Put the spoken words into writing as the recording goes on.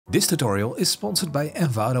This tutorial is sponsored by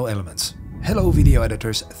Envato Elements. Hello video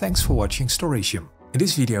editors, thanks for watching Storysium. In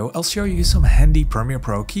this video I'll show you some handy Premiere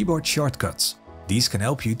Pro keyboard shortcuts. These can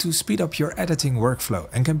help you to speed up your editing workflow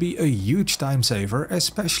and can be a huge time saver,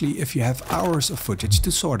 especially if you have hours of footage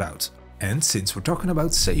to sort out. And since we're talking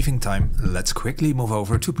about saving time, let's quickly move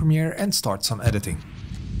over to Premiere and start some editing.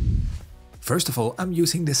 First of all, I'm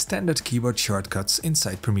using the standard keyboard shortcuts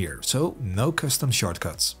inside Premiere, so no custom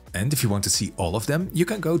shortcuts. And if you want to see all of them, you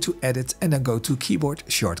can go to Edit and then go to Keyboard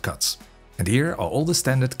Shortcuts. And here are all the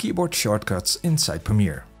standard keyboard shortcuts inside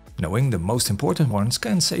Premiere. Knowing the most important ones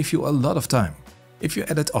can save you a lot of time. If you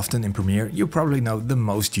edit often in Premiere, you probably know the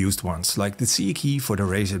most used ones, like the C key for the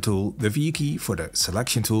razor tool, the V key for the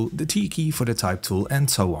selection tool, the T key for the type tool, and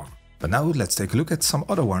so on. But now let's take a look at some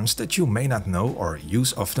other ones that you may not know or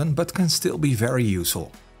use often, but can still be very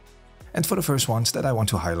useful. And for the first ones that I want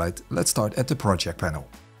to highlight, let's start at the project panel.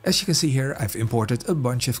 As you can see here, I've imported a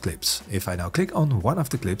bunch of clips. If I now click on one of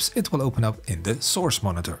the clips, it will open up in the source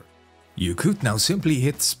monitor. You could now simply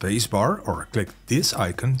hit spacebar or click this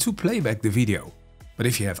icon to play back the video. But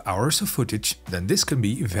if you have hours of footage, then this can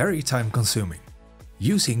be very time consuming.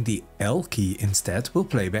 Using the L key instead will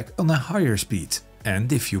play back on a higher speed.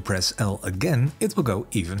 And if you press L again, it will go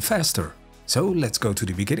even faster. So let's go to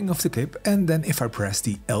the beginning of the clip, and then if I press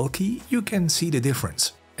the L key, you can see the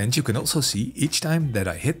difference. And you can also see each time that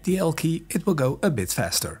I hit the L key, it will go a bit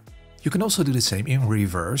faster. You can also do the same in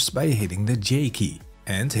reverse by hitting the J key.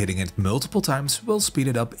 And hitting it multiple times will speed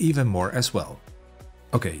it up even more as well.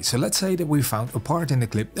 Okay, so let's say that we found a part in the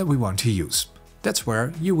clip that we want to use. That's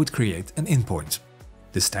where you would create an in point.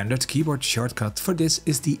 The standard keyboard shortcut for this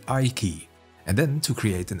is the I key. And then to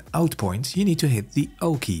create an out point, you need to hit the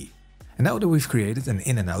O key. And now that we've created an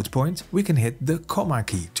in and out point, we can hit the comma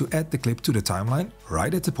key to add the clip to the timeline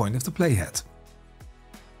right at the point of the playhead.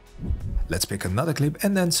 Let's pick another clip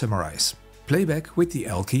and then summarize. Playback with the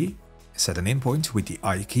L key, set an in point with the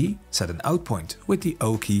I key, set an out point with the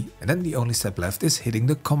O key, and then the only step left is hitting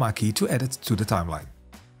the comma key to add it to the timeline.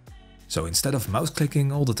 So instead of mouse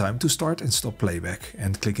clicking all the time to start and stop playback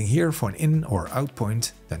and clicking here for an in or out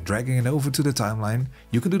point, then dragging it over to the timeline,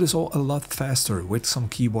 you can do this all a lot faster with some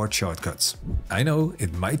keyboard shortcuts. I know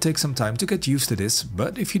it might take some time to get used to this,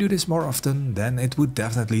 but if you do this more often, then it would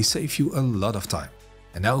definitely save you a lot of time.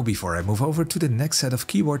 And now, before I move over to the next set of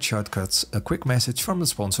keyboard shortcuts, a quick message from the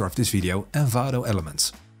sponsor of this video, Envato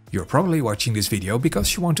Elements. You're probably watching this video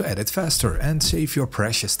because you want to edit faster and save your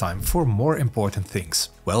precious time for more important things.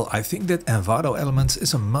 Well, I think that Envato Elements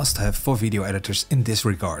is a must-have for video editors in this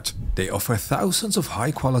regard. They offer thousands of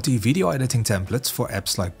high-quality video editing templates for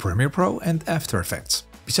apps like Premiere Pro and After Effects.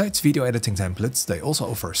 Besides video editing templates, they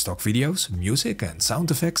also offer stock videos, music and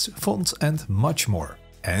sound effects, fonts and much more.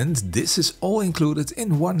 And this is all included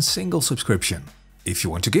in one single subscription. If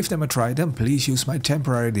you want to give them a try, then please use my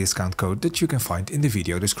temporary discount code that you can find in the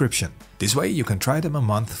video description. This way you can try them a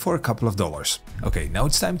month for a couple of dollars. Okay, now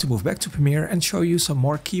it's time to move back to Premiere and show you some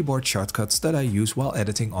more keyboard shortcuts that I use while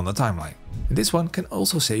editing on the timeline. And this one can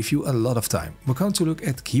also save you a lot of time. We're going to look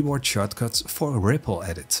at keyboard shortcuts for ripple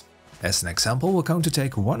edit. As an example, we're going to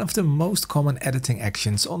take one of the most common editing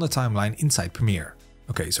actions on the timeline inside Premiere.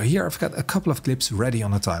 Okay, so here I've got a couple of clips ready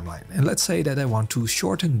on the timeline, and let's say that I want to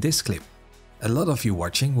shorten this clip. A lot of you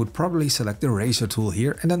watching would probably select the razor tool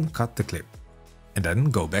here and then cut the clip. And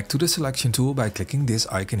then go back to the selection tool by clicking this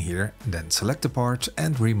icon here, then select the part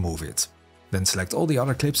and remove it. Then select all the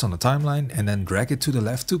other clips on the timeline and then drag it to the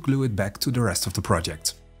left to glue it back to the rest of the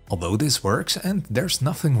project. Although this works and there's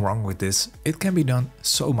nothing wrong with this, it can be done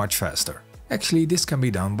so much faster. Actually, this can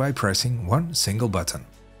be done by pressing one single button.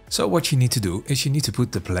 So what you need to do is you need to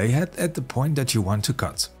put the playhead at the point that you want to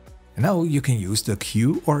cut. And now you can use the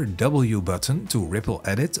Q or W button to ripple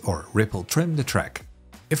edit or ripple trim the track.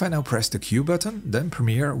 If I now press the Q button, then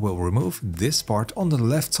Premiere will remove this part on the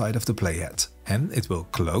left side of the playhead, and it will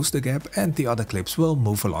close the gap and the other clips will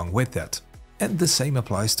move along with that. And the same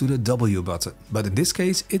applies to the W button, but in this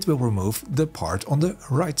case it will remove the part on the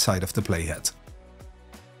right side of the playhead.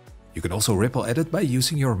 You can also ripple edit by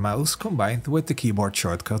using your mouse combined with the keyboard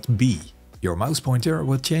shortcut B. Your mouse pointer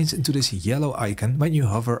will change into this yellow icon when you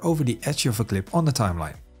hover over the edge of a clip on the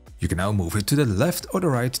timeline. You can now move it to the left or the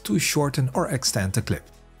right to shorten or extend the clip.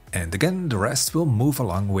 And again, the rest will move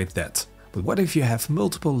along with that. But what if you have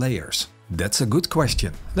multiple layers? That's a good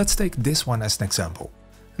question. Let's take this one as an example.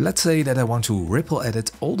 Let's say that I want to ripple edit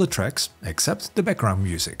all the tracks except the background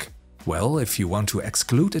music. Well, if you want to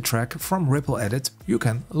exclude a track from ripple edit, you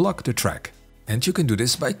can lock the track. And you can do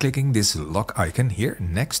this by clicking this lock icon here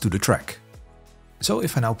next to the track. So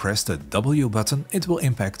if I now press the W button, it will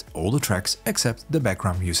impact all the tracks except the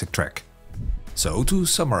background music track. So to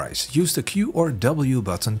summarize, use the Q or W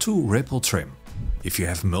button to ripple trim. If you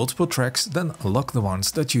have multiple tracks, then lock the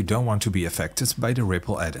ones that you don't want to be affected by the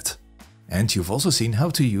ripple edit. And you've also seen how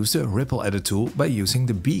to use the ripple edit tool by using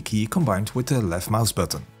the B key combined with the left mouse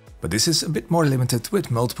button. But this is a bit more limited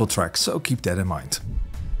with multiple tracks, so keep that in mind.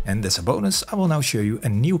 And as a bonus, I will now show you a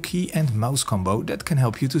new key and mouse combo that can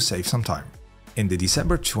help you to save some time. In the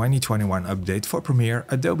December 2021 update for Premiere,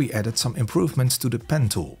 Adobe added some improvements to the pen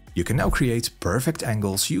tool. You can now create perfect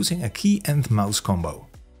angles using a key and mouse combo.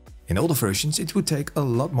 In older versions, it would take a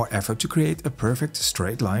lot more effort to create a perfect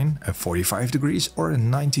straight line, a 45 degrees or a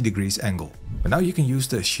 90 degrees angle. But now you can use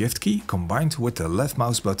the Shift key combined with the left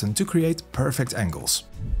mouse button to create perfect angles.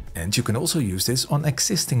 And you can also use this on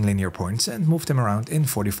existing linear points and move them around in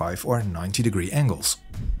 45 or 90 degree angles.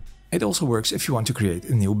 It also works if you want to create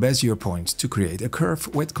a new Bezier point to create a curve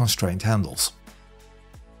with constrained handles.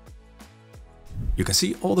 You can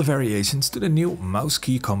see all the variations to the new mouse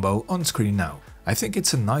key combo on screen now. I think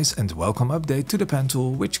it's a nice and welcome update to the pen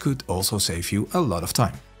tool, which could also save you a lot of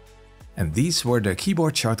time. And these were the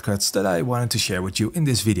keyboard shortcuts that I wanted to share with you in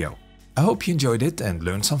this video. I hope you enjoyed it and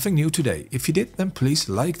learned something new today. If you did, then please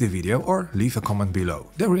like the video or leave a comment below.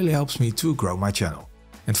 That really helps me to grow my channel.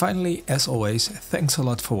 And finally, as always, thanks a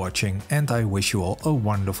lot for watching and I wish you all a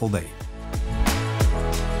wonderful day.